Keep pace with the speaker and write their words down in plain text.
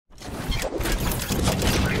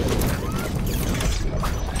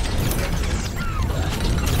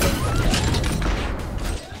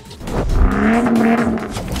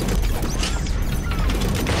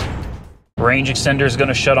range extender is going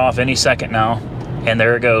to shut off any second now. And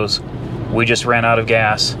there it goes. We just ran out of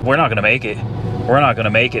gas. We're not going to make it. We're not going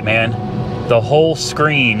to make it, man. The whole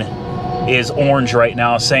screen is orange right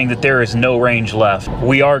now, saying that there is no range left.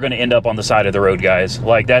 We are going to end up on the side of the road, guys.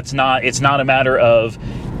 Like, it's not a matter of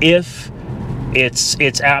if,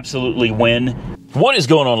 it's absolutely when. What is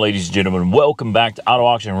going on, ladies and gentlemen? Welcome back to Auto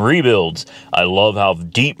Auction Rebuilds. I love how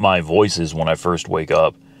deep my voice is when I first wake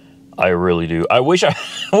up. I really do. I wish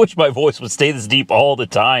my voice would stay this deep all the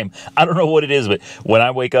time. I don't know what it is, but when I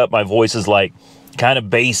wake up, my voice is like kind of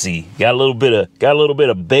bassy. Got a little bit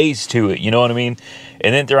of bass to it. You know what I mean?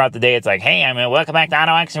 And then throughout the day, it's like, hey, welcome back to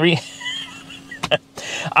Auto Auction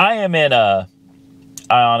I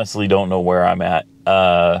honestly don't know where I'm at.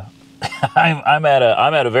 I'm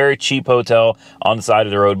at a very cheap hotel on the side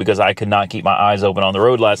of the road because I could not keep my eyes open on the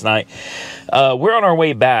road last night. We're on our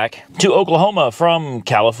way back to Oklahoma from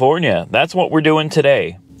California. That's what we're doing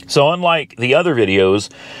today. So unlike the other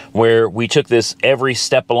videos where we took this every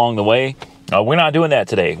step along the way, we're not doing that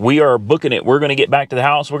today. We are booking it. We're going to get back to the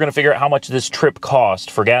house. We're going to figure out how much this trip cost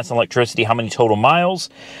for gas and electricity, how many total miles.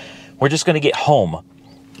 We're just going to get home.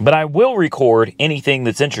 But I will record anything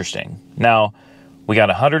that's interesting. Now, we got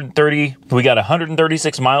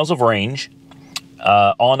 136 miles of range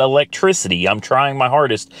on electricity. I'm trying my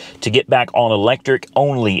hardest to get back on electric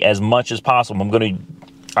only as much as possible. I'm going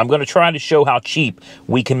to try to show how cheap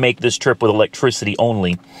we can make this trip with electricity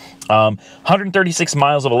only. 136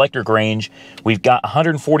 miles of electric range. We've got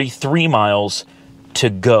 143 miles to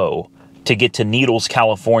go to get to Needles,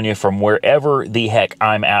 California from wherever the heck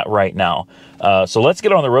I'm at right now. So let's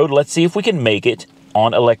get on the road. Let's see if we can make it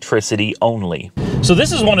on electricity only. So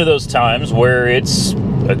this is one of those times where it's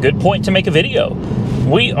a good point to make a video.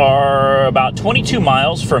 We are about 22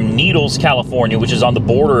 miles from Needles, California, which is on the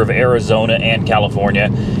border of Arizona and California.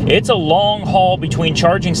 It's a long haul between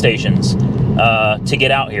charging stations to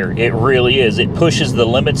get out here. It really is. It pushes the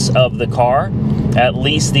limits of the car, at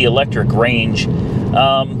least the electric range.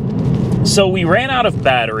 So we ran out of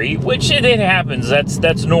battery, which it happens.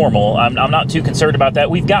 That's normal. I'm not too concerned about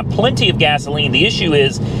that. We've got plenty of gasoline. The issue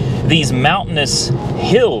is these mountainous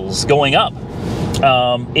hills going up.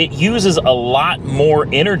 It uses a lot more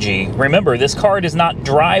energy. Remember, this car does not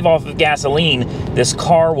drive off of gasoline. This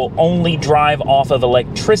car will only drive off of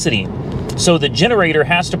electricity. So the generator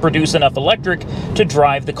has to produce enough electric to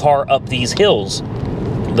drive the car up these hills.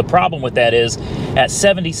 The problem with that is at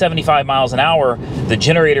 70, 75 miles an hour, the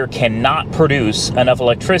generator cannot produce enough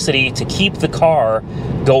electricity to keep the car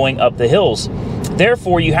going up the hills.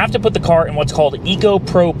 Therefore, you have to put the car in what's called Eco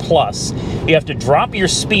Pro Plus. You have to drop your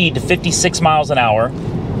speed to 56 miles an hour,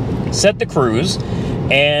 set the cruise,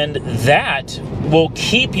 and that will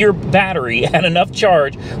keep your battery at enough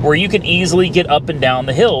charge where you can easily get up and down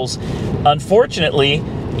the hills. Unfortunately,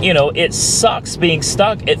 you know, it sucks being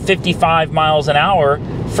stuck at 55 miles an hour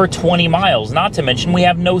for 20 miles. Not to mention, we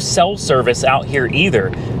have no cell service out here either.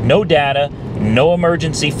 No data, no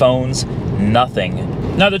emergency phones,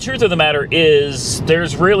 nothing. Now, the truth of the matter is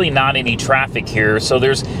there's really not any traffic here, so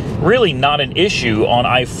there's really not an issue on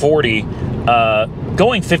I-40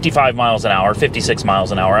 going 55 miles an hour, 56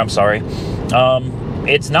 miles an hour, I'm sorry.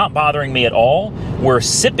 It's not bothering me at all. We're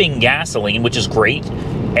sipping gasoline, which is great.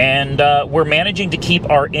 And we're managing to keep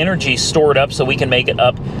our energy stored up so we can make it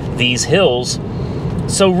up these hills.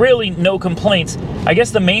 So really, no complaints. I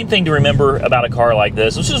guess the main thing to remember about a car like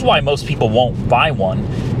this, which is why most people won't buy one,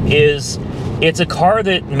 is it's a car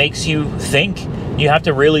that makes you think. You have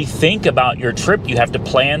to really think about your trip. You have to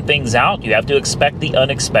plan things out. You have to expect the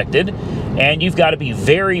unexpected. And you've got to be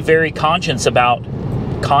very, very conscious about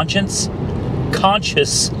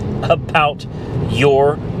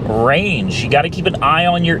your range. You got to keep an eye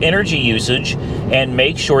on your energy usage and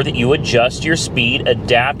make sure that you adjust your speed,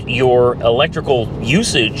 adapt your electrical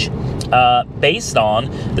usage based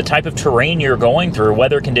on the type of terrain you're going through,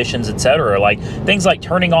 weather conditions, etc. Like things like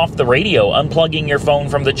turning off the radio, unplugging your phone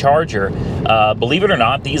from the charger. Believe it or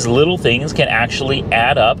not, these little things can actually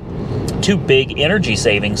add up to big energy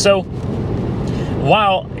savings. So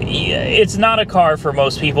while it's not a car for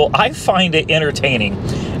most people, I find it entertaining.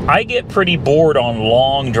 I get pretty bored on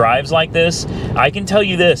long drives like this. I can tell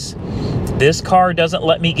you this car doesn't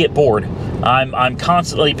let me get bored. I'm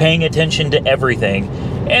constantly paying attention to everything,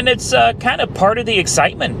 and it's kind of part of the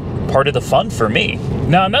excitement, part of the fun for me.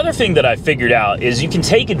 Now, another thing that I figured out is you can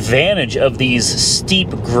take advantage of these steep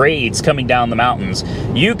grades coming down the mountains.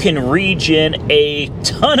 You can regen a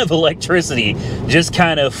ton of electricity just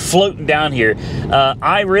kind of floating down here.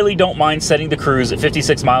 I really don't mind setting the cruise at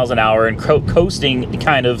 56 miles an hour and coasting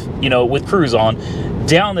kind of, you know, with cruise on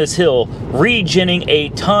down this hill, regenning a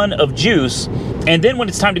ton of juice And then when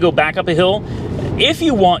it's time to go back up a hill, if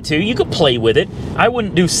you want to, you could play with it. I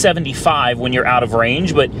wouldn't do 75 when you're out of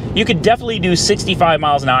range, but you could definitely do 65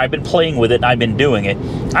 miles an hour. I've been playing with it and I've been doing it.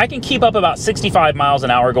 I can keep up about 65 miles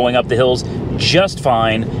an hour going up the hills just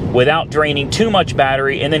fine without draining too much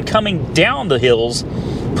battery, and then coming down the hills,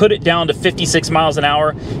 put it down to 56 miles an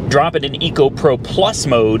hour, drop it in Eco Pro Plus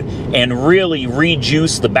mode, and really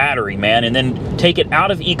rejuice the battery, man. And then take it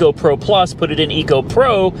out of Eco Pro Plus, put it in Eco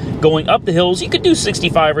Pro, going up the hills, you could do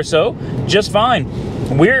 65 or so, just fine.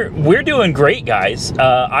 We're doing great, guys.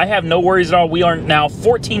 I have no worries at all. We are now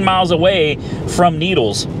 14 miles away from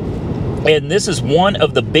Needles. And this is one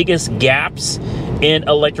of the biggest gaps in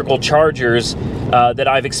electrical chargers that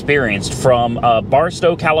I've experienced. From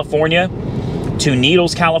Barstow, California to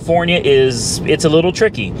Needles, California it's a little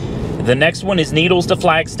tricky. The next one is Needles to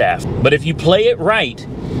Flagstaff. But if you play it right,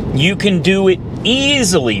 you can do it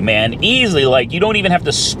easily, man, easily. Like, you don't even have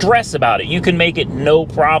to stress about it. You can make it no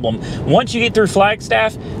problem. Once you get through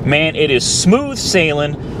Flagstaff, man, it is smooth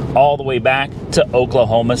sailing all the way back to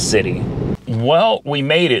Oklahoma City. Well, we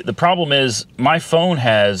made it. The problem is my phone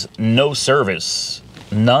has no service,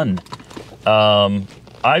 none.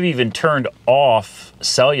 I've even turned off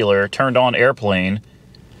cellular, turned on airplane,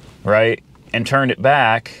 right, and turned it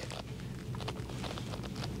back,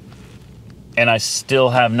 and I still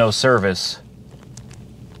have no service.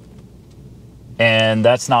 And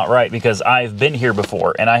that's not right, because I've been here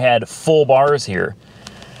before and I had full bars here.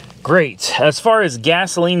 Great. As far as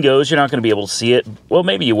gasoline goes, you're not going to be able to see it. Well,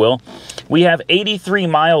 maybe you will. We have 83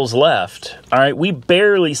 miles left. All right, we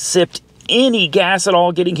barely sipped any gas at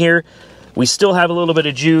all getting here. We still have a little bit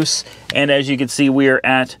of juice, and as you can see, we are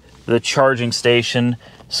at the charging station.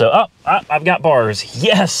 So, I've got bars.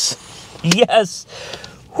 Yes, yes.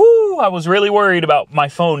 Whew, I was really worried about my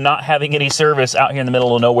phone not having any service out here in the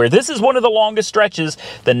middle of nowhere. This is one of the longest stretches.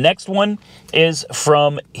 The next one is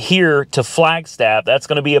from here to Flagstaff. That's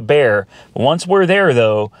going to be a bear. Once we're there,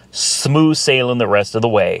 though, smooth sailing the rest of the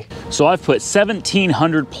way. So I've put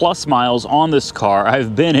 1,700 plus miles on this car.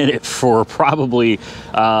 I've been in it for probably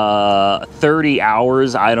 30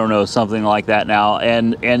 hours. I don't know, something like that now.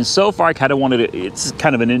 And so far, I kind of wanted to, it's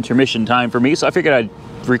kind of an intermission time for me, so I figured I'd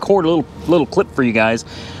record a little clip for you guys.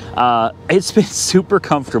 It's been super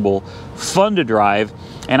comfortable, fun to drive,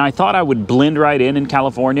 and I thought I would blend right in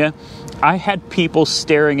California. I had people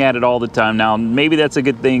staring at it all the time. Now, maybe that's a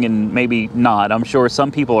good thing and maybe not. I'm sure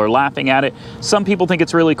some people are laughing at it. Some people think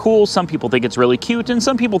it's really cool, some people think it's really cute, and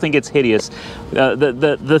some people think it's hideous.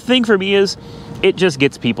 The thing for me is, it just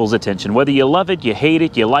gets people's attention. Whether you love it, you hate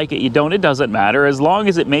it, you like it, you don't, it doesn't matter. As long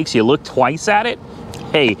as it makes you look twice at it,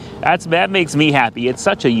 hey, that makes me happy. It's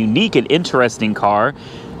such a unique and interesting car.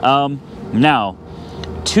 Now,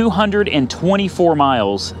 224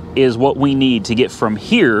 miles is what we need to get from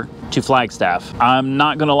here to Flagstaff. I'm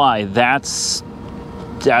not gonna lie, that's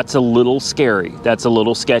a little scary. That's a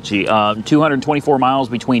little sketchy. 224 miles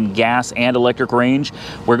between gas and electric range.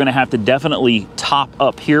 We're gonna have to definitely top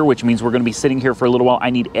up here, which means we're gonna be sitting here for a little while.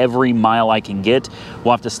 I need every mile I can get.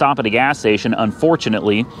 We'll have to stop at a gas station,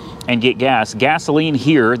 unfortunately, and get gas. Gasoline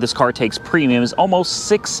here, this car takes premium, is almost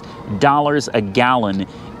 $6 a gallon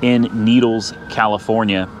in Needles,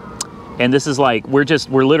 California. And this is like, we're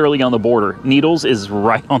literally on the border. Needles is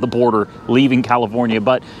right on the border, leaving California,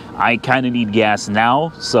 but I kind of need gas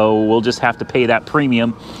now, so we'll just have to pay that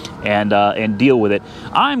premium and deal with it.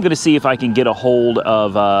 I'm gonna see if I can get a hold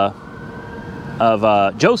of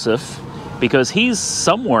Joseph, because he's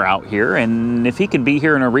somewhere out here, and if he can be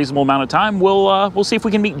here in a reasonable amount of time, we'll see if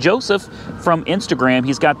we can meet Joseph from Instagram.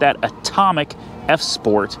 He's got that Atomic F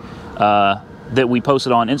Sport that we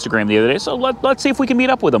posted on Instagram the other day. So let's see if we can meet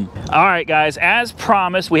up with him. All right, guys, as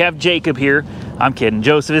promised, we have Jacob here. I'm kidding,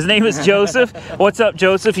 Joseph. His name is Joseph. What's up,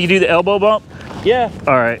 Joseph? You do the elbow bump? Yeah.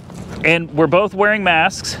 All right. And we're both wearing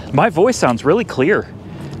masks. My voice sounds really clear.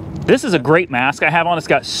 This is a great mask I have on. It's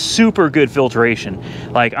got super good filtration.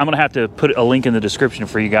 Like, I'm gonna have to put a link in the description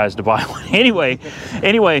for you guys to buy one. Anyway,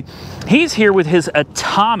 he's here with his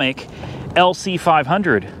Atomic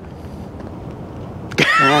LC500.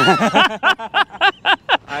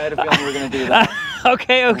 I had a feeling we were going to do that.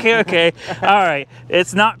 Okay. All right.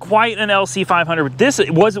 It's not quite an LC500, but this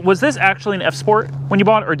was this actually an F Sport when you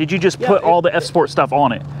bought it, or did you just put all the F Sport stuff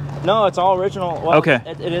on it? No, it's all original. Well, okay.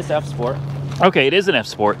 It is F Sport. Okay, it is an F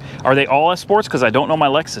Sport. Are they all F Sports? Because I don't know my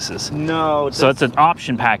Lexuses. No. So it's an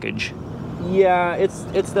option package. Yeah, it's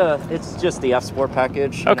just the F Sport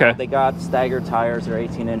package. Okay. You know, they got staggered tires. They're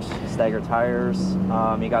 18-inch staggered tires.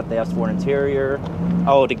 You got the F Sport interior.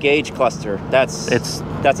 Oh, the gauge cluster. That's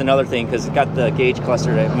another thing, because it got the gauge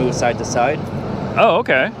cluster that moves side to side. Oh,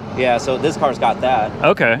 okay. Yeah, so this car's got that.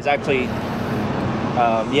 Okay. It's actually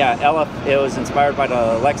Yeah, it was inspired by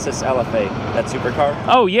the Lexus LFA, that supercar.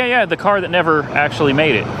 Oh, yeah, yeah, the car that never actually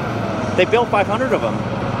made it. They built 500 of them.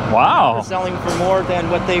 Wow. They're selling for more than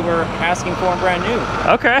what they were asking for in brand new.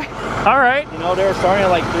 Okay, all right. You know, they were starting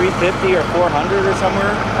at like 350 or 400 or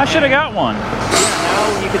somewhere. I should have got one. Yeah,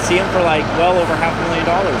 now you could see them for like well over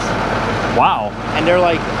 $500,000. Wow. And they're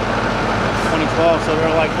like 2012, so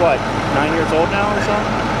they're like what, 9 years old now or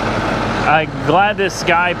something? I'm glad this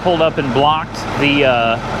guy pulled up and blocked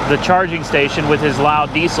the charging station with his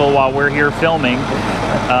loud diesel while we're here filming.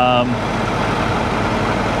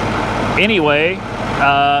 Anyway,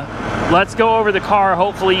 let's go over the car.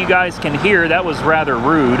 Hopefully you guys can hear. That was rather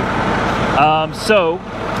rude. So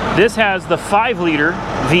this has the 5-liter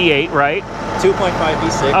V8, right? 2.5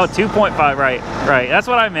 V6. Oh, 2.5, right. That's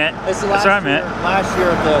what I meant. This is That's what I meant. Last year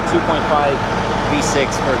of the 2.5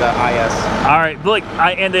 V6 for the IS. All right, look,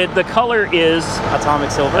 and the color is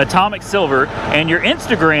Atomic Silver. Atomic Silver, and your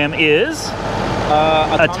Instagram is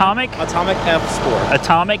Atomic F Sport.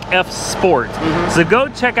 Atomic F Sport. So go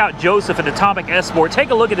check out Joseph at Atomic F Sport. Take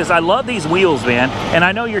a look at this. I love these wheels, man, and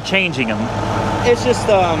I know you're changing them. It's just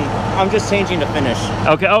I'm just changing the finish.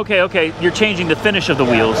 Okay. You're changing the finish of the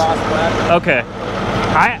wheels. Okay.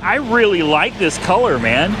 I really like this color,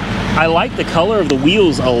 man. I like the color of the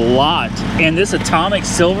wheels a lot. And this Atomic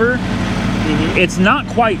Silver, it's not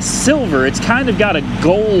quite silver. It's kind of got a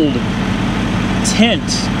gold tint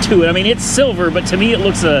to it. I mean, it's silver, but to me it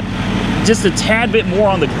looks just a tad bit more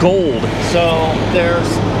on the gold. So there's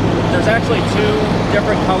actually 2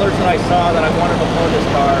 different colors that I saw that I wanted before this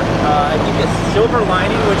car. I think it's Silver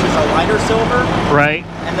Lining, which is a lighter silver. Right.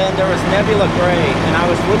 And then there was Nebula Gray, and I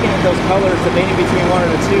was looking at those colors, debating between one of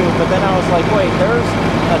the 2, but then I was like, wait, there's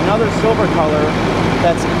another silver color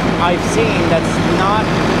I've seen that's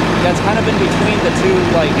kind of in between the 2,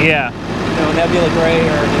 like, yeah, you know, Nebula Gray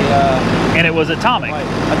or the and it was Atomic.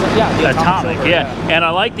 Yeah, the Atomic, Silver, yeah. And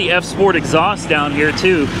I like the F Sport exhaust down here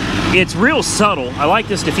too. It's real subtle. I like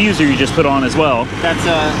this diffuser you just put on as well. That's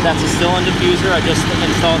a still-in diffuser. I just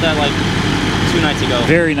installed that like 2 nights ago.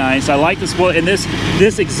 Very nice. I like this. Well, and this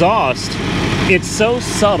exhaust, it's so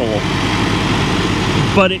subtle,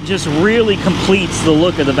 but it just really completes the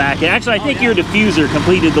look of the back end. Actually, I think your diffuser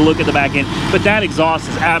completed the look of the back end, but that exhaust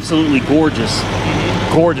is absolutely gorgeous.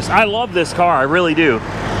 Gorgeous. I love this car. I really do.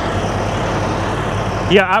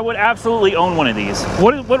 Yeah, I would absolutely own one of these.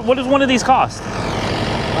 What does one of these cost?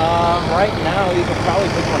 Right now, you could probably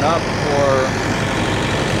pick one up for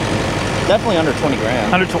definitely under 20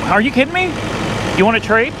 grand. Are you kidding me? You want to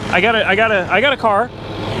trade? I got a car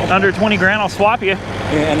under 20 grand. I'll swap you.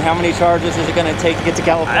 And how many charges is it going to take to get to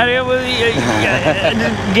California?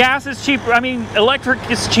 Gas is cheaper. I mean,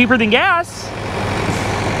 electric is cheaper than gas.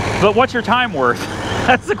 But what's your time worth?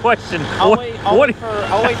 That's the question. I'll wait for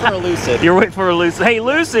a Lucid. You're waiting for a Lucid. Hey,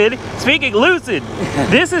 Lucid, speaking Lucid,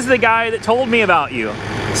 this is the guy that told me about you.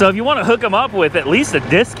 So if you want to hook him up with at least a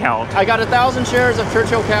discount. I got 1,000 shares of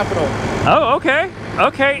Churchill Capital. Oh, okay.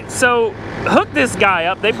 Okay, so hook this guy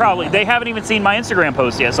up. They haven't even seen my Instagram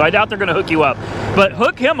post yet, so I doubt they're going to hook you up. But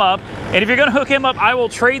hook him up, and if you're going to hook him up, I will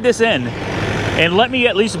trade this in. And let me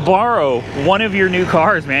at least borrow one of your new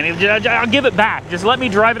cars, man. I'll give it back. Just let me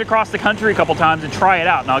drive it across the country a couple times and try it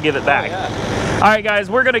out, and I'll give it back. Oh, yeah. All right, guys,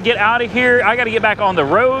 we're going to get out of here. I got to get back on the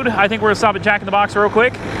road. I think we're going to stop at Jack in the Box real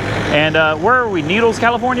quick. And where are we? Needles,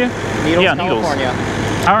 California? Needles, yeah, California.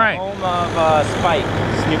 Needles. All right. Home of Spike,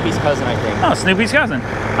 Snoopy's cousin, I think. Oh, Snoopy's cousin.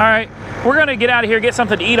 All right. We're going to get out of here, get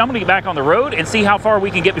something to eat. I'm going to get back on the road and see how far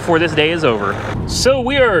we can get before this day is over. So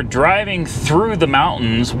we are driving through the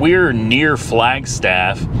mountains. We're near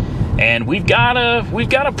Flagstaff, and we've got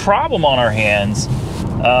a problem on our hands.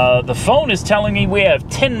 The phone is telling me we have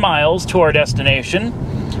 10 miles to our destination.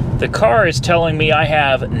 The car is telling me I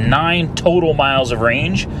have 9 total miles of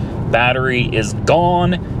range. Battery is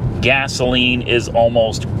gone. Gasoline is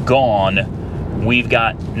almost gone. We've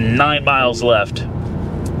got 9 miles left.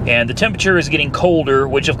 And the temperature is getting colder,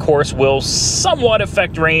 which of course will somewhat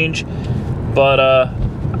affect range, but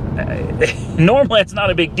normally it's not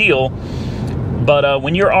a big deal. But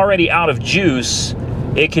when you're already out of juice,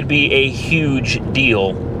 it could be a huge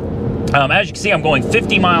deal. As you can see, I'm going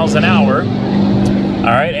 50 miles an hour. All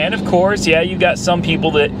right, and of course, yeah, you got some people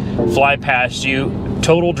that fly past you.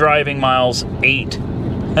 Total driving miles, 8.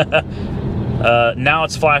 Now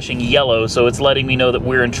it's flashing yellow, so it's letting me know that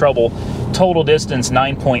we're in trouble. Total distance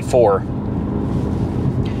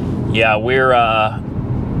 9.4. Yeah, we're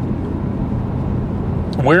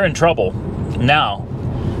in trouble. Now,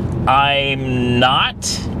 I'm not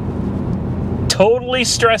totally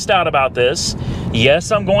stressed out about this.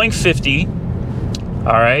 Yes, I'm going 50. All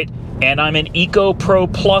right. and I'm in Eco Pro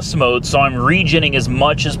Plus mode, so I'm regenning as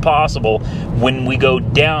much as possible when we go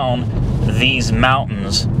down these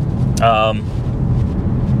mountains.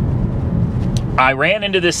 I ran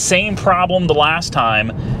into this same problem the last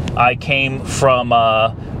time I came from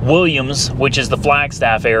Williams, which is the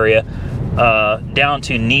Flagstaff area, down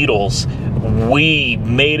to Needles. We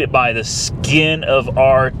made it by the skin of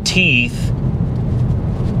our teeth,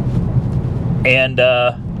 and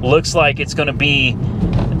looks like it's going to be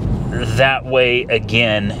that way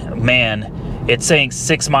again. Man, it's saying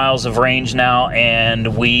 6 miles of range now,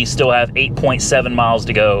 and we still have 8.7 miles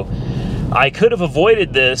to go. I could have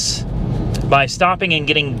avoided this by stopping and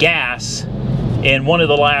getting gas in one of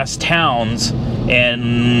the last towns,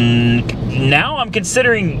 and now I'm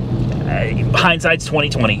considering hindsight's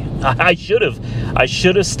 2020. I should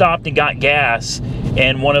have stopped and got gas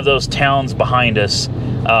in one of those towns behind us.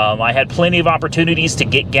 I had plenty of opportunities to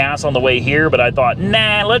get gas on the way here, but I thought,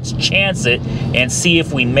 nah, let's chance it and see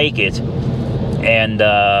if we make it. And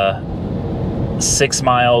 6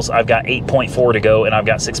 miles, I've got 8.4 to go, and I've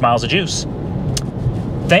got 6 miles of juice.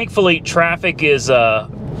 Thankfully, traffic is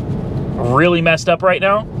really messed up right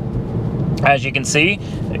now, as you can see.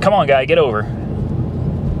 Come on, guy, get over.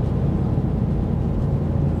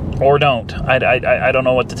 Or don't. I don't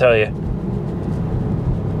know what to tell you.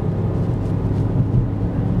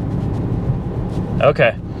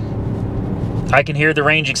 Okay. I can hear the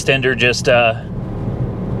range extender just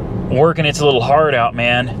working its little heart out,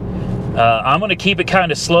 man. I'm going to keep it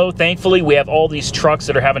kind of slow. Thankfully, we have all these trucks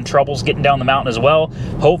that are having troubles getting down the mountain as well.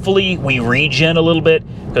 Hopefully, we regen a little bit,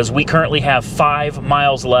 because we currently have 5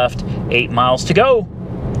 miles left, 8 miles to go.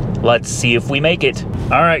 Let's see if we make it.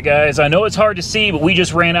 All right, guys, I know it's hard to see, but we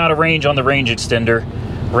just ran out of range on the range extender.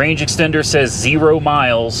 Range extender says 0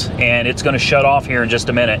 miles, and it's going to shut off here in just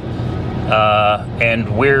a minute.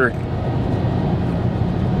 And we're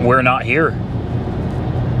not here.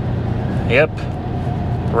 Yep.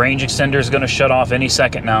 Range extender is going to shut off any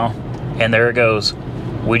second now. And there it goes.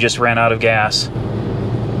 We just ran out of gas.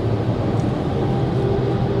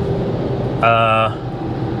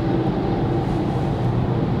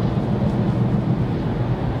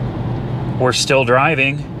 We're still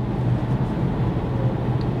driving.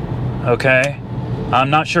 Okay. I'm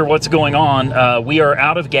not sure what's going on. We are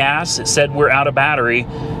out of gas. It said we're out of battery,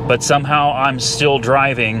 but somehow I'm still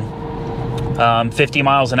driving 50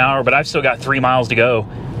 miles an hour, but I've still got 3 miles to go.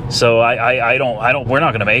 So we're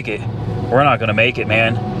not gonna make it. We're not gonna make it,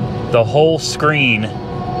 man. The whole screen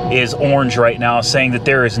is orange right now, saying that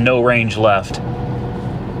there is no range left.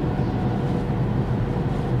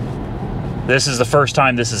 This is the first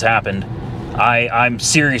time this has happened. I'm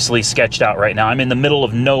seriously sketched out right now. I'm in the middle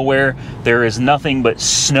of nowhere. There is nothing but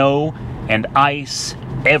snow and ice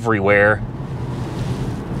everywhere.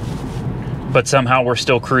 But somehow we're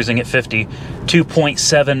still cruising at 50.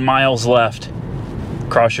 2.7 miles left.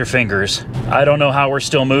 Cross your fingers. I don't know how we're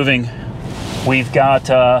still moving. We've got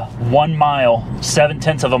 1 mile,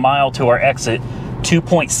 7/10 of a mile to our exit,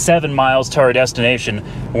 2.7 miles to our destination.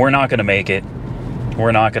 We're not gonna make it.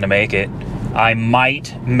 We're not gonna make it. I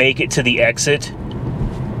might make it to the exit,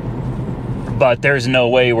 but there's no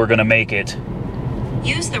way we're gonna make it.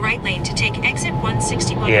 Use the right lane to take exit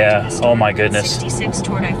 161. Yeah, oh my goodness. 66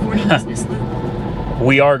 toward I-40 business loop.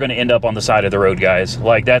 We are gonna end up on the side of the road, guys.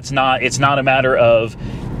 Like, it's not a matter of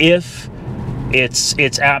if,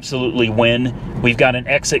 it's absolutely when. We've got an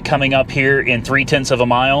exit coming up here in 3/10 of a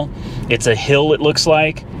mile. It's a hill, it looks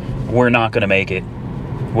like. We're not gonna make it.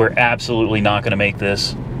 We're absolutely not gonna make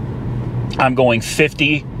this. I'm going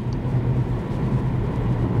 50.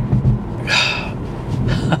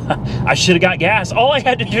 I should have got gas. All I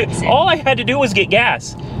had to do was get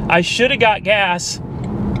gas. I should have got gas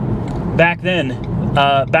back then.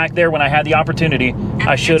 Back there when I had the opportunity.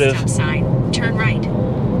 I should have. Sign. Turn right.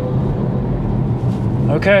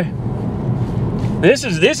 Okay. This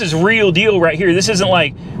is real deal right here. This isn't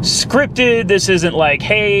like scripted. This isn't like,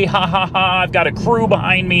 hey, ha ha ha, I've got a crew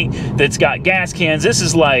behind me that's got gas cans. This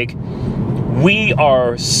is like, we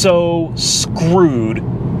are so screwed.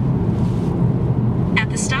 At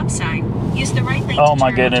the stop sign, use the right lane. Oh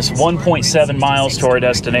my goodness, 1.7 miles to our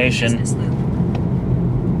destination.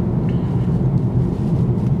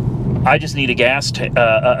 I just need a gas station.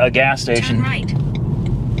 Turn right.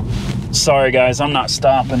 Sorry guys, I'm not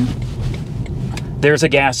stopping. There's a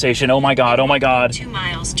gas station. Oh my god, oh my god. 2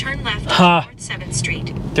 miles, turn left on North 7th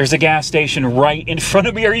Street. There's a gas station right in front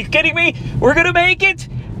of me. Are you kidding me? We're gonna make it.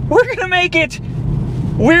 We're gonna make it.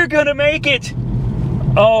 We're gonna make it.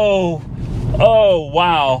 Oh, oh,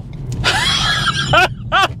 wow.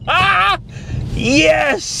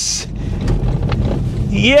 Yes.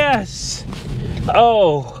 Yes.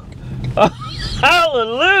 Oh,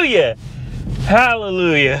 Hallelujah.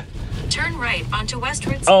 Hallelujah. Turn right onto West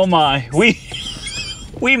Route 66. Oh my, we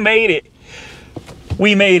made it.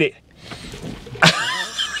 We made it.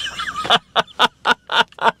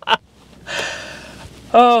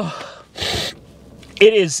 Oh,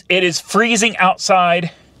 it is freezing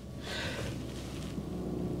outside.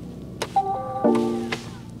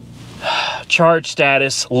 Charge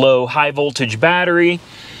status low, high voltage battery.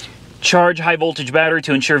 Charge high voltage battery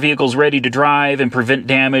to ensure vehicle's ready to drive and prevent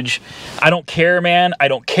damage. I don't care, man. I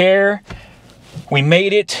don't care. We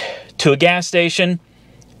made it to a gas station.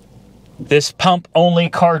 This pump only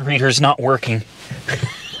card reader's not working.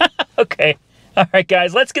 Okay. All right,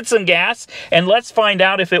 guys, let's get some gas and let's find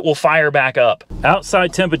out if it will fire back up.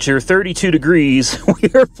 Outside temperature, 32 degrees. We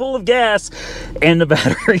are full of gas and the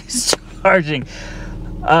battery's charging.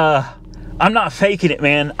 I'm not faking it,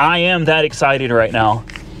 man. I am that excited right now.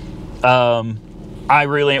 I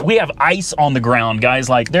really am. We have ice on the ground, guys.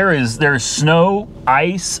 Like there's snow,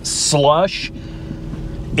 ice, slush.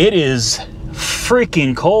 It is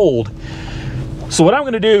freaking cold. So what I'm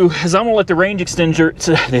going to do is I'm going to let the range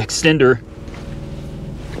extender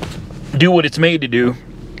do what it's made to do.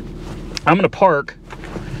 I'm going to park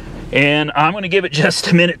and I'm going to give it just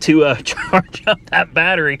a minute to charge up that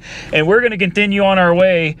battery, and we're going to continue on our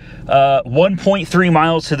way 1.3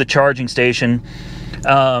 miles to the charging station.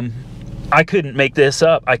 I couldn't make this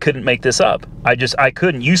up. I couldn't make this up. I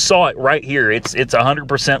couldn't. You saw it right here. It's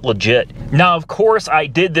 100% legit. Now, of course, I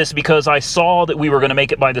did this because I saw that we were going to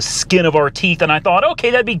make it by the skin of our teeth, and I thought,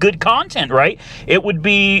 okay, that'd be good content, right? It would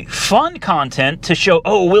be fun content to show,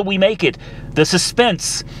 oh, will we make it? The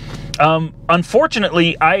suspense.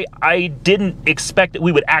 Unfortunately, I didn't expect that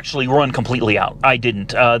we would actually run completely out. I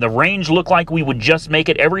didn't. The range looked like we would just make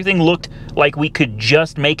it. Everything looked like we could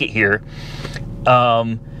just make it here.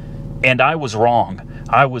 And I was wrong.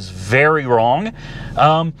 I was very wrong.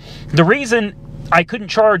 The reason I couldn't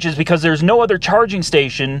charge is because there's no other charging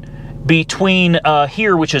station between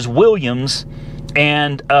here, which is Williams,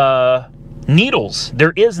 and Needles.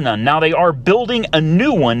 There is none. Now they are building a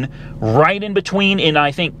new one right in between in,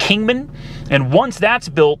 I think, Kingman. And once that's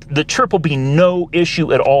built, the trip will be no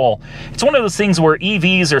issue at all. It's one of those things where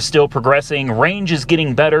EVs are still progressing, range is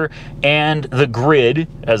getting better, and the grid,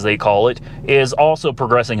 as they call it, is also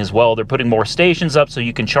progressing as well. They're putting more stations up so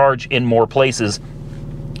you can charge in more places.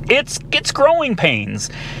 It's growing pains.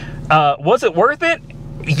 Was it worth it?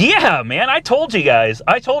 Yeah, man, I told you guys,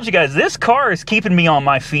 this car is keeping me on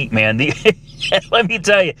my feet, man. Let me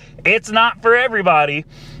tell you, it's not for everybody.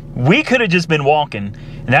 We could have just been walking,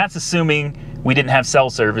 and that's assuming we didn't have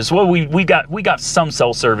cell service. Well, we got some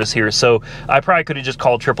cell service here, so I probably could have just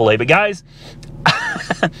called AAA. But guys,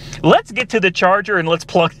 let's get to the charger and let's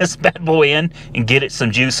plug this bad boy in and get it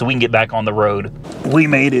some juice so we can get back on the road. We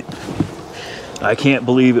made it. I can't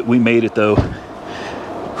believe it. We made it, though.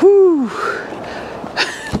 Whew.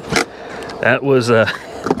 That was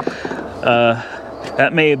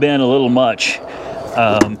that may have been a little much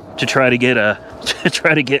to try to get a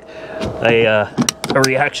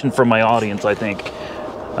reaction from my audience. I think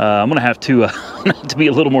I'm gonna have to be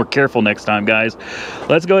a little more careful next time, guys.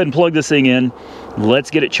 Let's go ahead and plug this thing in. Let's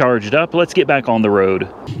get it charged up. Let's get back on the road.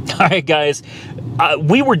 All right, guys.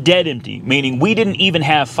 We were dead empty, meaning we didn't even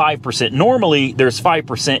have 5%. Normally, there's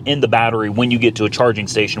 5% in the battery when you get to a charging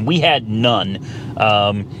station. We had none.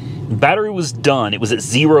 Battery was done. It was at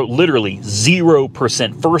zero, literally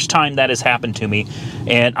 0%. First time that has happened to me.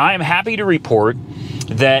 And I am happy to report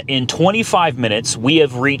that in 25 minutes, we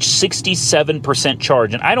have reached 67%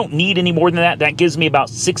 charge. And I don't need any more than that. That gives me about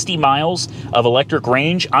 60 miles of electric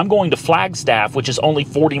range. I'm going to Flagstaff, which is only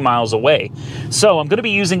 40 miles away. So I'm going to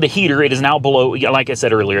be using the heater. It is now below, like I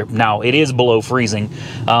said earlier, now it is below freezing.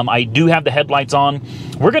 I do have the headlights on.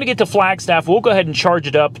 We're going to get to Flagstaff. We'll go ahead and charge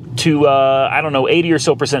it up to, I don't know, 80 or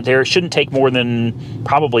so percent there. It shouldn't take more than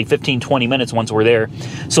probably 15, 20 minutes once we're there.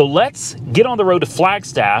 So let's get on the road to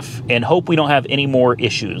Flagstaff and hope we don't have any more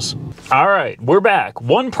issues. All right, we're back.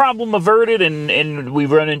 One problem averted, and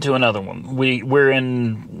we've run into another one. We're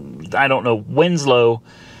in, I don't know, Winslow,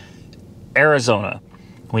 Arizona.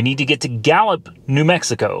 We need to get to Gallup, New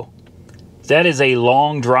Mexico. That is a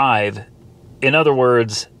long drive. In other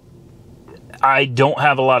words, I don't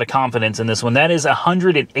have a lot of confidence in this one. That is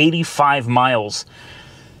 185 miles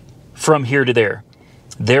from here to there.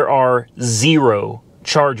 There are 0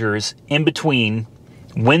 chargers in between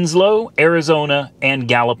Winslow, Arizona, and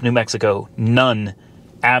Gallup, New Mexico. None.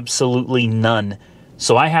 Absolutely none.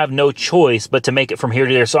 So I have no choice but to make it from here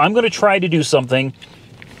to there. So I'm going to try to do something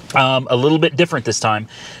a little bit different this time.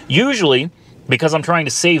 Usually, because I'm trying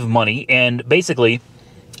to save money, and basically,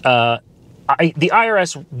 the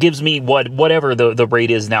IRS gives me whatever the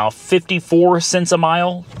rate is now, 54 cents a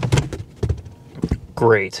mile.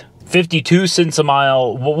 Great. 52 cents a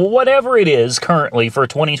mile, whatever it is currently for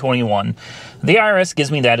 2021, the IRS gives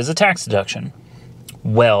me that as a tax deduction.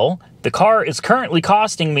 Well, the car is currently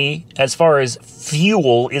costing me, as far as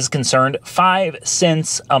fuel is concerned, 5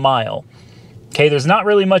 cents a mile. Okay, there's not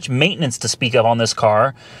really much maintenance to speak of on this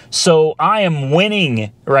car, so I am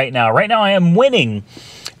winning right now. Right now I am winning.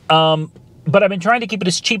 But I've been trying to keep it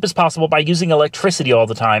as cheap as possible by using electricity all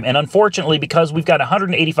the time, and unfortunately, because we've got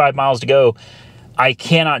 185 miles to go, I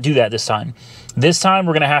cannot do that this time. This time,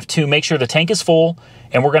 we're going to have to make sure the tank is full,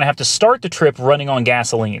 and we're going to have to start the trip running on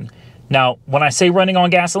gasoline. Now, when I say running on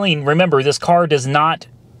gasoline, remember, this car does not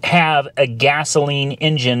have a gasoline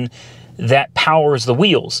engine that powers the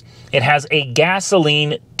wheels. It has a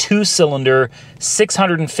gasoline 2-cylinder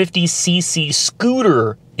 650cc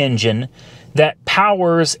scooter engine that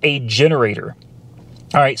powers a generator.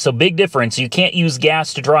 All right, so big difference. You can't use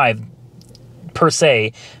gas to drive, per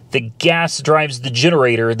se. The gas drives the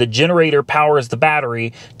generator powers the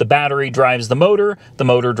battery drives the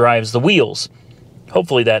motor drives the wheels.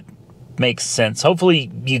 Hopefully that makes sense.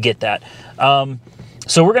 Hopefully you get that.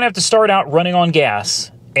 So we're gonna have to start out running on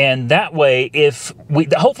gas, and that way,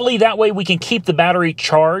 hopefully that way we can keep the battery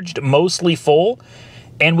charged mostly full,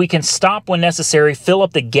 and we can stop when necessary, fill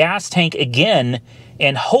up the gas tank again,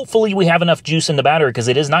 and hopefully we have enough juice in the battery, because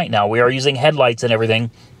it is night now. We are using headlights and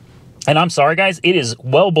everything. And I'm sorry, guys, it is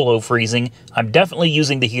well below freezing. I'm definitely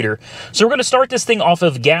using the heater. So we're going to start this thing off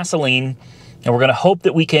of gasoline, and we're going to hope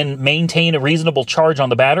that we can maintain a reasonable charge on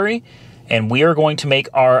the battery. And we are going to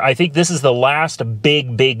make I think this is the last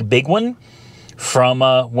big one from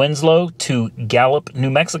Winslow to Gallup, New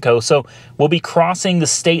Mexico. So we'll be crossing the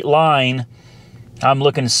state line. I'm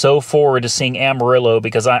looking so forward to seeing Amarillo,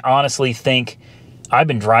 because I honestly think I've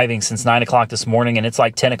been driving since 9 o'clock this morning, and it's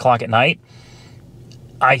like 10 o'clock at night.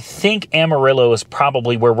 I think Amarillo is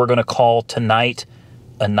probably where we're going to call tonight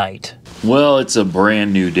a night. Well, it's a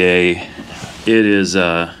brand new day. It is,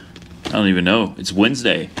 I don't even know. It's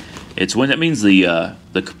Wednesday. That means the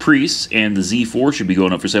Caprice and the Z4 should be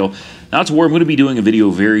going up for sale. Not to worry, I'm going to be doing a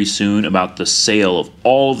video very soon about the sale of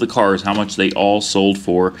all of the cars, how much they all sold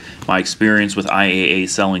for, my experience with IAA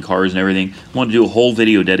selling cars and everything. I want to do a whole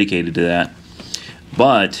video dedicated to that.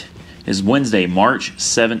 But it's Wednesday, March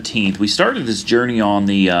 17th. We started this journey on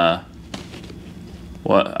the, I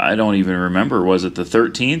don't even remember. Was it the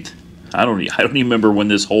 13th? I don't even remember when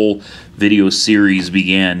this whole video series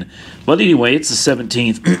began. But anyway, it's the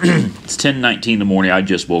 17th. It's 10:19 in the morning. I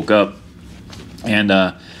just woke up, and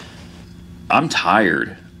I'm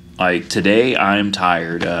tired. Like today, I'm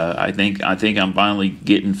tired. I think I'm finally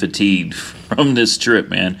getting fatigued from this trip,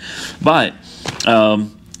 man. But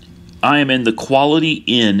I am in the Quality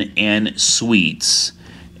Inn and Suites,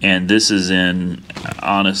 and this is in,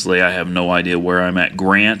 honestly, I have no idea where I'm at.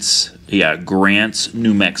 Grants,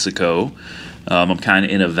 New Mexico. I'm kind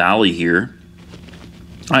of in a valley here.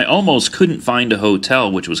 I almost couldn't find a hotel,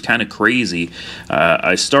 which was kind of crazy.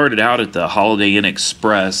 I started out at the Holiday Inn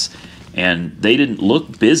Express, and they didn't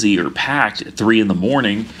look busy or packed at 3 in the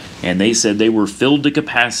morning, and they said they were filled to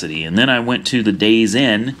capacity. And then I went to the Days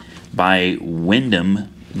Inn by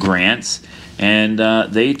Wyndham Grants, and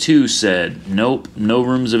they too said, nope, no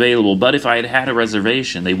rooms available. But if I had had a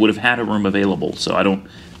reservation, they would have had a room available. So I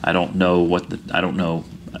don't know.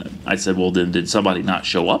 I said, well, then did somebody not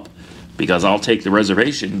show up? Because I'll take the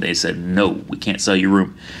reservation. They said, no, we can't sell your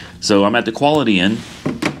room. So I'm at the Quality Inn.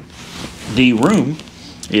 The room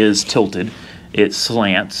is tilted. It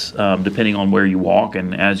slants depending on where you walk,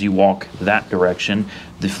 and as you walk that direction,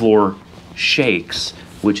 the floor shakes,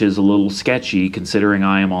 which is a little sketchy considering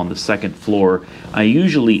I am on the 2nd floor. I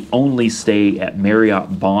usually only stay at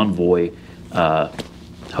Marriott Bonvoy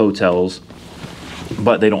hotels,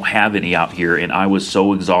 but they don't have any out here, and I was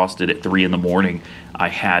so exhausted at 3 in the morning, I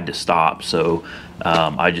had to stop. So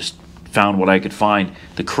I just found what I could find.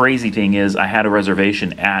 The crazy thing is I had a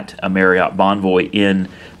reservation at a Marriott Bonvoy in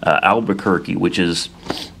Albuquerque, which is,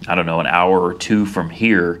 I don't know, an hour or 2 from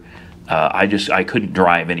here. I couldn't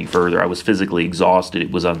drive any further. I was physically exhausted. It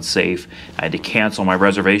was unsafe. I had to cancel my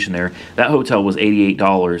reservation there. That hotel was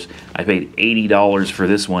 $88. I paid $80 for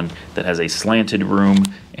this one that has a slanted room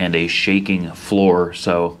and a shaking floor.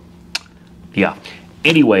 So, yeah.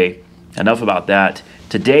 Anyway, enough about that.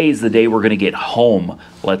 Today is the day we're going to get home.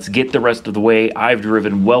 Let's get the rest of the way. I've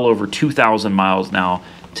driven well over 2,000 miles now.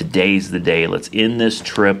 Today's the day. Let's end this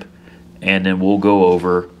trip, and then we'll go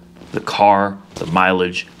over the car, the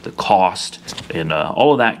mileage, the cost, and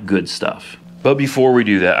all of that good stuff. But before we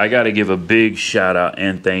do that, I got to give a big shout out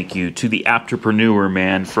and thank you to the Aptopreneur,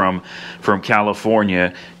 man, from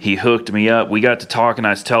California. He hooked me up. We got to talk, and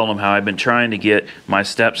I was telling him how I've been trying to get my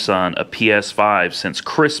stepson a PS5 since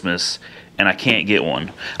Christmas, and I can't get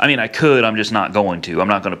one. I mean, I could. I'm just not going to. I'm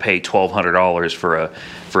not going to pay $1,200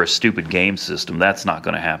 for a stupid game system. That's not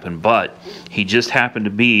going to happen. But he just happened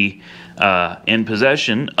to be in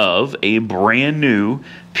possession of a brand new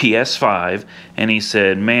PS5, and he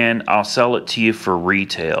said, man, I'll sell it to you for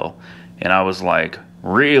retail. And I was like,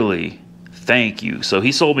 really? Thank you. So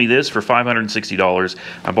he sold me this for $560.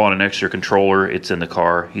 I bought an extra controller. It's in the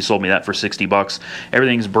car. He sold me that for $60.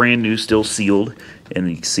 Everything's brand new, still sealed, and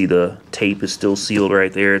you can see the tape is still sealed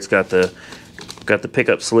right there. It's got the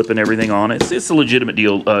pickup slip and everything on it. It's a legitimate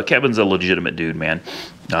deal. Kevin's a legitimate dude, man.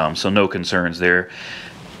 So no concerns there.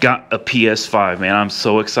 Got a PS5, man. I'm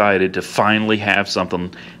so excited to finally have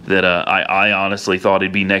something that I honestly thought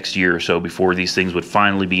it'd be next year or so before these things would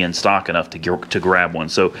finally be in stock enough to grab one.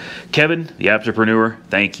 So, Kevin, the Aptopreneur,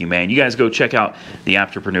 thank you, man. You guys go check out the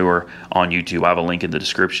Aptopreneur on YouTube. I have a link in the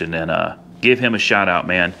description, and give him a shout out,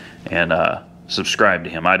 man, and subscribe to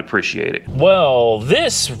him. I'd appreciate it. Well,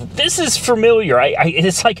 this is familiar.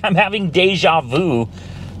 It's like I'm having deja vu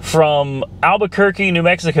from Albuquerque, New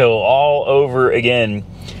Mexico, all over again.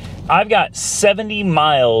 I've got 70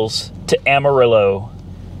 miles to Amarillo.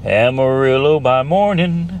 Amarillo by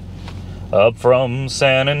morning, up from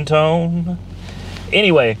San Antonio.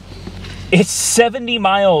 Anyway, it's 70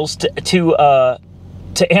 miles to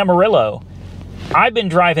Amarillo. I've been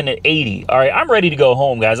driving at 80. All right, I'm ready to go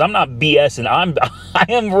home, guys. I'm not BSing. I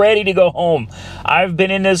am ready to go home. I've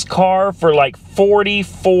been in this car for like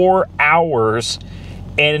 44 hours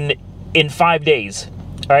in 5 days.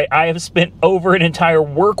 All right, I have spent over an entire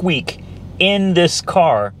work week in this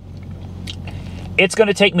car. It's going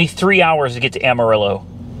to take me 3 hours to get to Amarillo.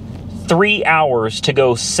 3 hours to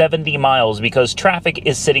go 70 miles because traffic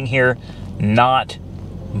is sitting here not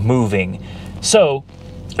moving. So,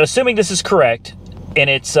 assuming this is correct, and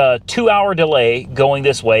it's a 2-hour delay going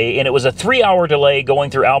this way, and it was a 3-hour delay going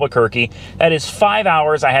through Albuquerque, that is 5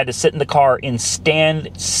 hours I had to sit in the car in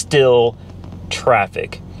standstill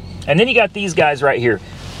traffic. And then you got these guys right here.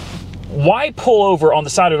 Why pull over on the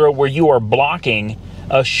side of the road where you are blocking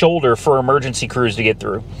a shoulder for emergency crews to get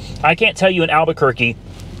through? I can't tell you in Albuquerque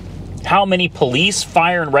how many police,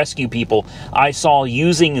 fire, and rescue people I saw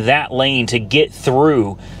using that lane to get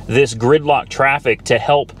through this gridlock traffic to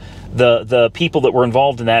help the people that were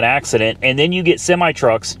involved in that accident. And then you get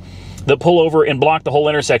semi-trucks that pull over and block the whole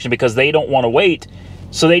intersection because they don't want to wait.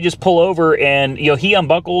 So they just pull over and, you know, he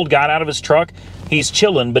unbuckled, got out of his truck, he's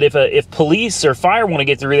chilling. But if police or fire want to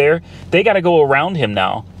get through there, they got to go around him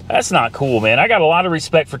now. That's not cool, man. I got a lot of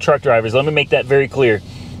respect for truck drivers. Let me make that very clear.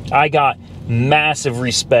 I got massive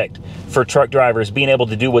respect for truck drivers being able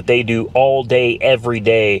to do what they do all day, every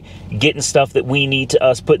day, getting stuff that we need to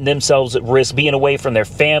us, putting themselves at risk, being away from their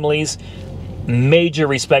families. Major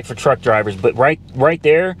respect for truck drivers. But right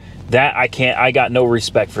there, that I got no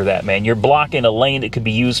respect for that, man. You're blocking a lane that could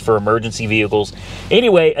be used for emergency vehicles.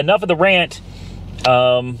 Anyway, enough of the rant.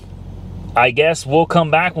 I guess we'll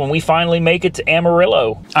come back when we finally make it to Amarillo.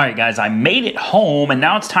 All right, guys, I made it home, and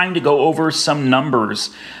now it's time to go over some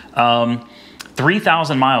numbers.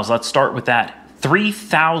 3,000 miles. Let's start with that.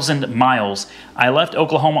 3,000 miles. I left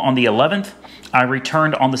Oklahoma on the 11th. I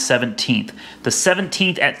returned on the 17th. The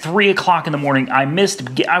 17th at 3 o'clock in the morning, I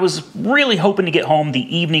was really hoping to get home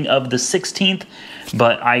the evening of the 16th,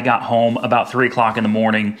 but I got home about 3 o'clock in the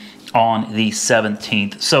morning on the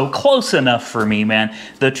 17th. So close enough for me, man.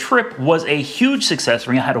 The trip was a huge success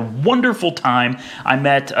for me. I had a wonderful time. I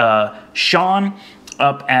met Sean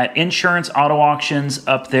up at Insurance Auto Auctions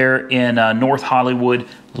up there in North Hollywood.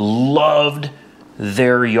 Loved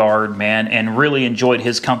their yard, man, and really enjoyed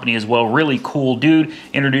his company as well. Really cool dude.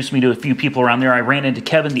 Introduced me to a few people around there. I ran into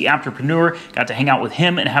Kevin, the Aptopreneur, got to hang out with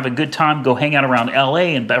him and have a good time, go hang out around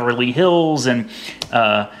LA and Beverly Hills and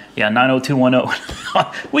yeah,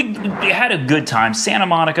 90210. we had a good time. Santa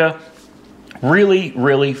Monica, really,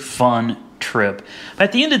 really fun trip.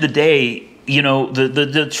 At the end of the day, you know,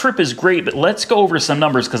 the trip is great, but let's go over some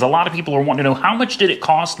numbers because a lot of people are wanting to know how much did it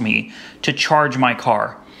cost me to charge my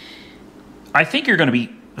car. I think you're going to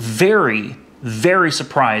be very, very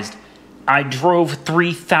surprised. I drove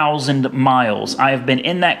 3,000 miles. I have been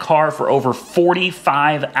in that car for over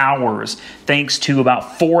 45 hours, thanks to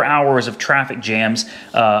about 4 hours of traffic jams,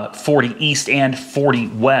 40 east and 40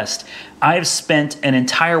 west. I have spent an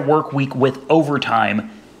entire work week with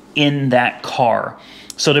overtime in that car.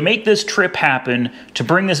 So to make this trip happen, to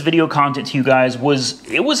bring this video content to you guys,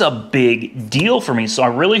 it was a big deal for me. So I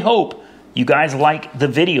really hope you guys like the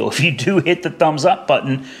video. If you do, hit the thumbs up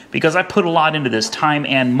button because I put a lot into this, time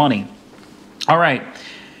and money. All right,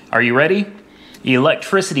 are you ready?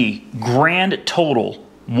 Electricity, grand total,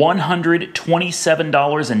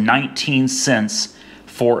 $127.19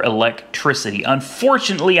 for electricity.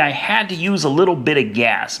 Unfortunately, I had to use a little bit of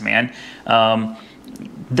gas, man.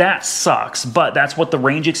 That sucks, but that's what the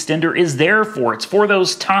range extender is there for. It's for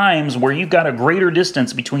those times where you've got a greater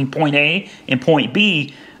distance between point A and point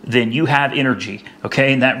B than you have energy,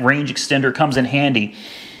 okay? And that range extender comes in handy.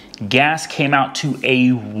 Gas came out to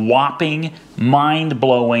a whopping,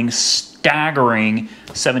 mind-blowing, staggering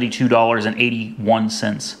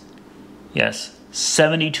 $72.81. Yes,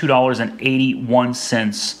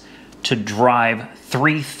 $72.81 to drive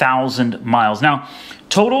 3,000 miles. Now,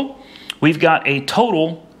 total, we've got a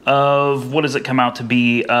total of, what does it come out to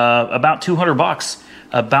be? About 200 bucks,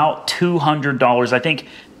 about $200. I think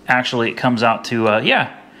actually it comes out to,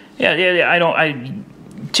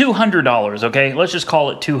 $200, okay? Let's just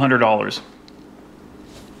call it $200.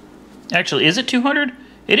 Actually, is it 200?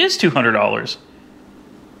 It is $200.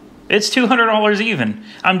 It's $200 even.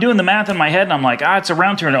 I'm doing the math in my head and I'm like, it's a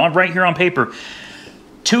round turn right here on paper.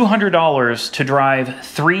 $200 to drive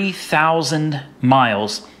 3,000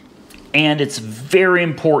 miles. And it's very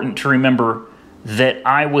important to remember that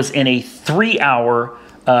I was in a 3-hour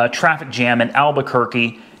traffic jam in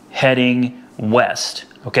Albuquerque heading west,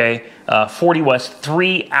 okay? 40 west,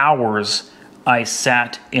 3 hours I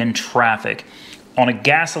sat in traffic. On a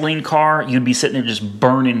gasoline car, you'd be sitting there just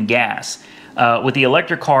burning gas. With the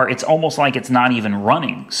electric car, it's almost like it's not even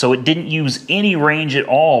running. So it didn't use any range at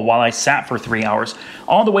all while I sat for 3 hours.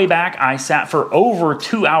 On the way back, I sat for over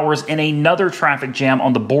 2 hours in another traffic jam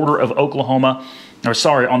on the border of Oklahoma,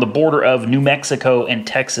 on the border of New Mexico and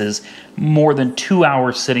Texas. More than 2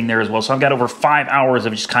 hours sitting there as well. So I've got over 5 hours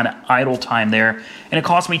of just kind of idle time there. And it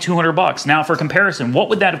cost me 200 bucks. Now, for comparison, what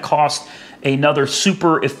would that have cost another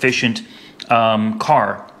super efficient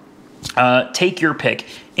car? Take your pick.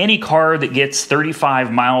 Any car that gets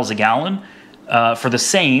 35 miles a gallon for the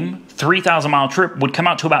same 3,000 mile trip would come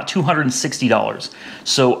out to about $260.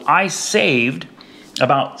 So I saved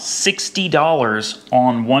about $60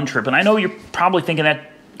 on one trip. And I know you're probably thinking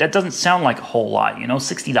that doesn't sound like a whole lot. You know,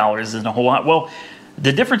 $60 isn't a whole lot. Well,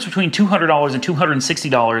 the difference between $200 and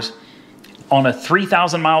 $260 on a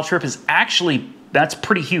 3,000 mile trip is actually, that's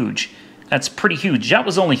pretty huge. That's pretty huge. That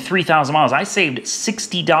was only 3,000 miles. I saved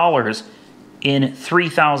 $60 in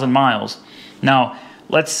 3,000 miles. Now,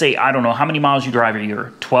 let's say, I don't know, how many miles you drive a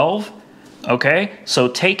year? 12? Okay, so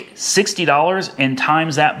take $60 and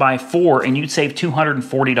times that by 4 and you'd save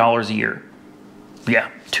 $240 a year. Yeah,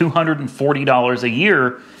 $240 a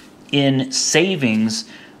year in savings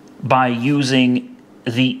by using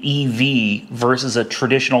the EV versus a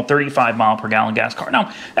traditional 35 mile per gallon gas car.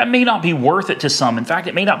 Now, that may not be worth it to some. In fact,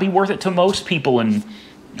 it may not be worth it to most people, and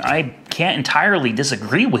I can't entirely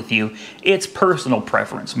disagree with you. It's personal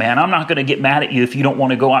preference, man. I'm not going to get mad at you if you don't want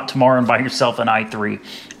to go out tomorrow and buy yourself an i3.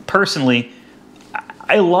 Personally,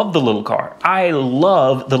 I love the little car. I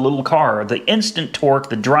love the little car, the instant torque,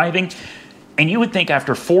 the driving, and you would think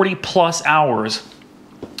after 40 plus hours,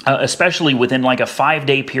 especially within like a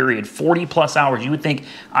 5-day period, 40 plus hours, you would think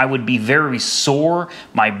I would be very sore,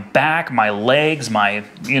 my back, my legs, I'm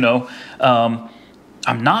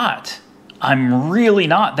not. I'm really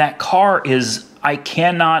not. That car is, I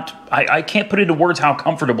can't put into words how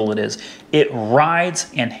comfortable it is. It rides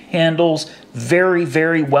and handles very,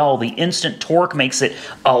 very well. The instant torque makes it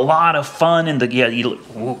a lot of fun in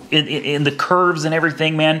the curves and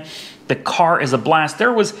everything, man. The car is a blast.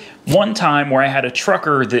 There was one time where I had a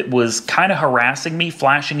trucker that was kind of harassing me,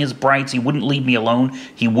 flashing his brights. He wouldn't leave me alone.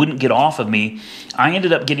 He wouldn't get off of me. I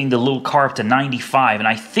ended up getting the little car up to 95, and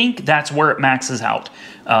I think that's where it maxes out.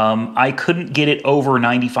 I couldn't get it over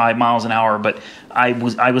 95 miles an hour, but I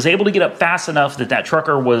was able to get up fast enough that that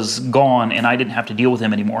trucker was gone, and I didn't have to deal with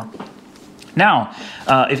him anymore. Now,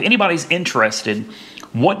 if anybody's interested,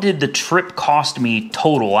 what did the trip cost me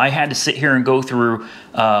total? I had to sit here and go through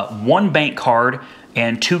one bank card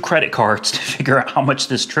and 2 credit cards to figure out how much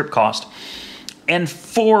this trip cost. And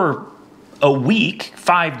for a week,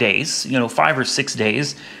 5 days, 5 or 6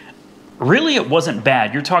 days, really it wasn't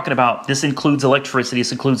bad. You're talking about, this includes electricity,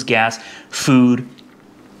 this includes gas, food,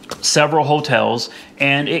 several hotels,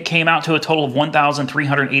 and it came out to a total of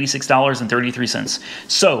 $1,386.33.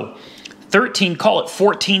 So, call it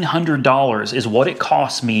 $1,400 is what it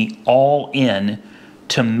cost me all in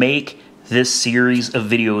to make this series of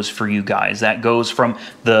videos for you guys. That goes from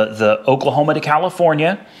the Oklahoma to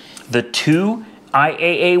California, the 2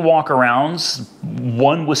 IAA walkarounds,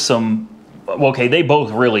 one with some okay, they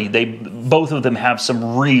both of them have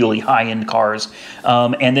some really high-end cars.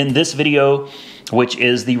 And then this video, which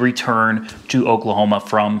is the return to Oklahoma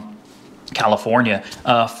from California.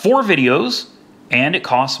 4 videos, and it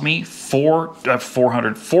cost me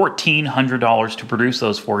 $1,400 to produce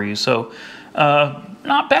those for you. So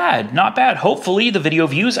not bad, not bad. Hopefully the video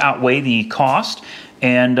views outweigh the cost.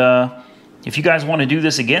 And if you guys want to do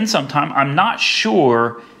this again sometime, I'm not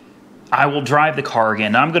sure I will drive the car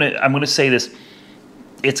again. Now, I'm gonna say this.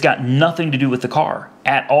 It's got nothing to do with the car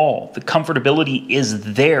at all. The comfortability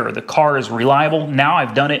is there. The car is reliable. Now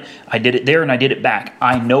I've done it. I did it there and I did it back.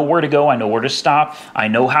 I know where to go. I know where to stop. I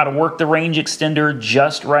know how to work the range extender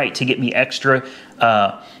just right to get me extra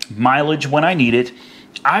mileage when I need it.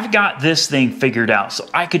 I've got this thing figured out, so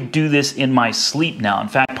I could do this in my sleep now. In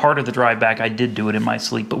fact, part of the drive back, I did do it in my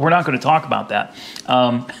sleep, but we're not going to talk about that.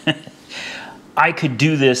 I could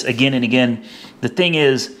do this again and again. The thing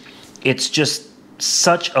is, it's just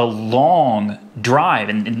such a long drive,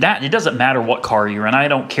 and that it doesn't matter what car you're in. I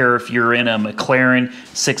don't care if you're in a McLaren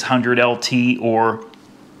 600 LT or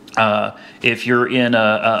if you're in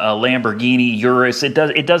a Lamborghini Urus. It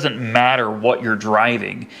doesn't matter what you're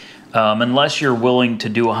driving, unless you're willing to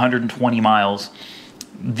do 120 miles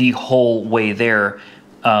the whole way there.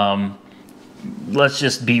 Let's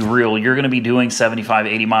just be real. You're going to be doing 75,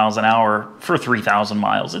 80 miles an hour for 3,000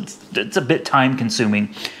 miles. It's a bit time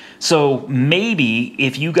consuming. So maybe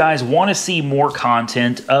if you guys want to see more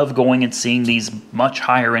content of going and seeing these much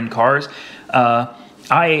higher end cars,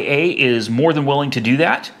 IAA is more than willing to do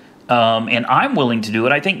that. And I'm willing to do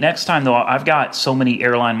it. I think next time, though, I've got so many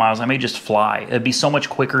airline miles, I may just fly. It'd be so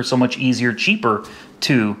much quicker, so much easier, cheaper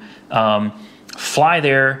to fly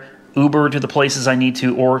there, Uber to the places I need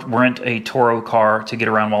to, or rent a Toro car to get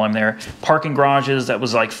around while I'm there. Parking garages, that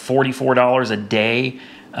was like $44 a day.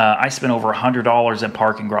 I spent over $100 in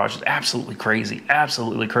parking garages. Absolutely crazy.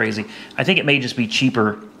 Absolutely crazy. I think it may just be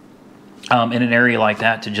cheaper in an area like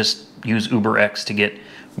that to just use UberX to get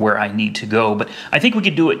where I need to go. But I think we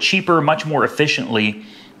could do it cheaper, much more efficiently,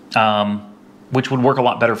 which would work a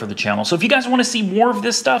lot better for the channel. So if you guys want to see more of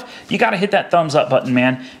this stuff, you got to hit that thumbs up button,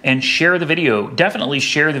 man, and share the video. Definitely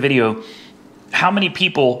share the video. How many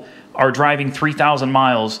people are driving 3,000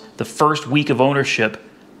 miles the first week of ownership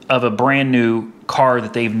of a brand new car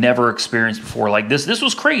that they've never experienced before? Like this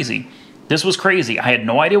was crazy. This was crazy. I had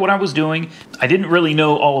no idea what I was doing. I didn't really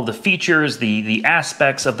know all of the features, the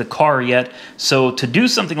aspects of the car yet. So to do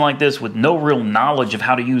something like this with no real knowledge of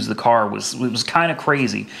how to use the car was kind of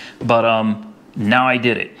crazy. But now I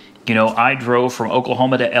did it. You know, I drove from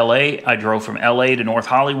Oklahoma to LA. I drove from LA to North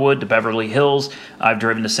Hollywood to Beverly Hills. I've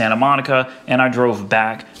driven to Santa Monica, and I drove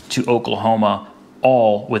back to Oklahoma,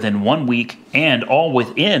 all within 1 week, and all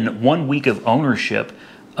within 1 week of ownership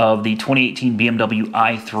of the 2018 BMW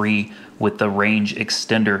i3 with the range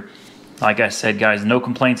extender. Like I said, guys, no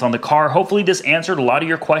complaints on the car. Hopefully this answered a lot of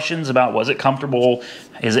your questions about, was it comfortable?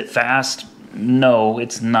 Is it fast? No,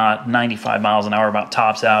 it's not. 95 miles an hour about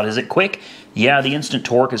tops out. Is it quick? Yeah, the instant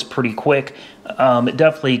torque is pretty quick. It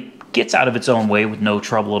definitely gets out of its own way with no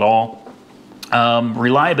trouble at all.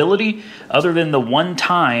 Reliability, other than the one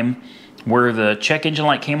time where the check engine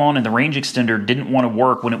light came on and the range extender didn't want to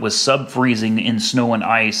work when it was sub-freezing in snow and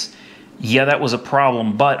ice, yeah, that was a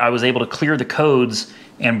problem, but I was able to clear the codes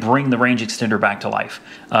and bring the range extender back to life.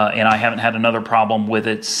 And I haven't had another problem with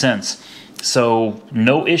it since. So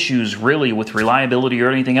no issues really with reliability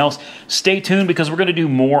or anything else. Stay tuned because we're going to do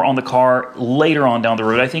more on the car later on down the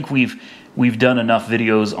road. I think we've done enough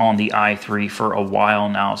videos on the i3 for a while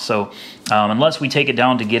now. So unless we take it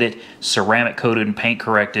down to get it ceramic coated and paint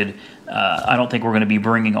corrected, I don't think we're going to be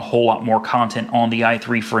bringing a whole lot more content on the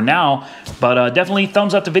i3 for now. But definitely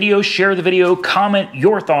thumbs up the video, share the video, comment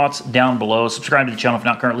your thoughts down below. Subscribe to the channel if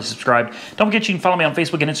not currently subscribed. Don't forget you can follow me on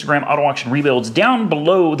Facebook and Instagram, Auto Auction Rebuilds. Down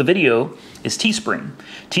below the video is Teespring.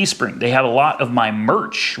 Teespring, they have a lot of my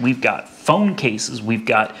merch. We've got phone cases, we've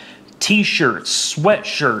got t-shirts,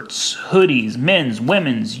 sweatshirts, hoodies, men's,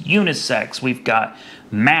 women's, unisex. We've got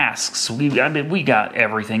masks. We got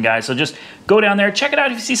everything, guys. So just go down there, check it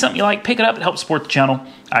out. If you see something you like, pick it up. It helps support the channel.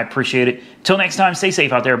 I appreciate it. Till next time, stay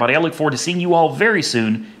safe out there, everybody. I look forward to seeing you all very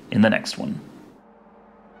soon in the next one.